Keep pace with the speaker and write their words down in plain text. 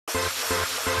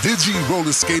Digi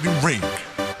Roller Skating Rink.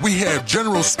 We have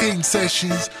general skating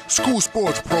sessions, school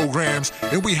sports programs,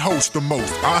 and we host the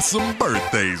most awesome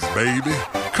birthdays, baby.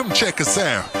 Come check us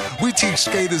out. We teach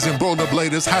skaters and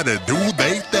rollerbladers how to do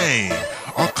their thing.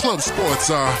 Our club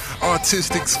sports are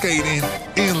artistic skating,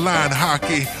 inline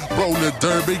hockey, roller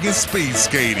derby, and speed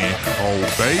skating. Oh,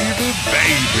 baby,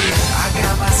 baby. I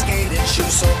got my skating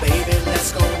shoes, so baby,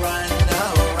 let's go run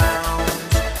around.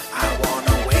 I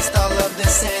wanna waste all of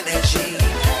this energy,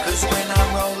 'cause when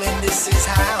I'm rolling, this is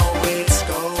how it's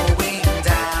going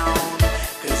down.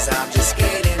 'Cause I'm just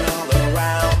skating all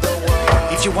around the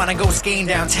world. If you wanna go skating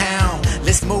downtown,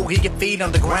 let's move, get your feet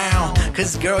on the ground.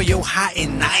 'Cause girl, you're hot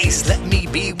and nice, let me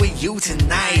be with you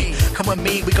tonight. Come with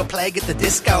me, we gon' play at the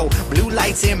disco. Blue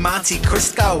lights in Monte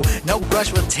Cristo. No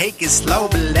rush, we'll take it slow,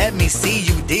 but let me see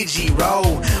you Digi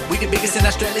roll. We the biggest in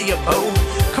Australia, boo.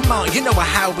 Come on, you know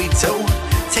how we do.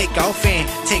 Take off and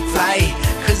take flight,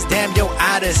 'cause damn, you're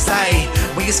out of sight.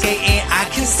 When you're skating, I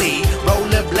can see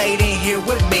rollerblading here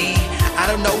with me. I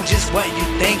don't know just what you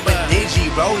think, but Digi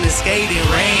roller skating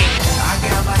ring. I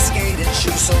got my skating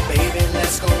shoes, so baby,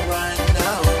 let's go run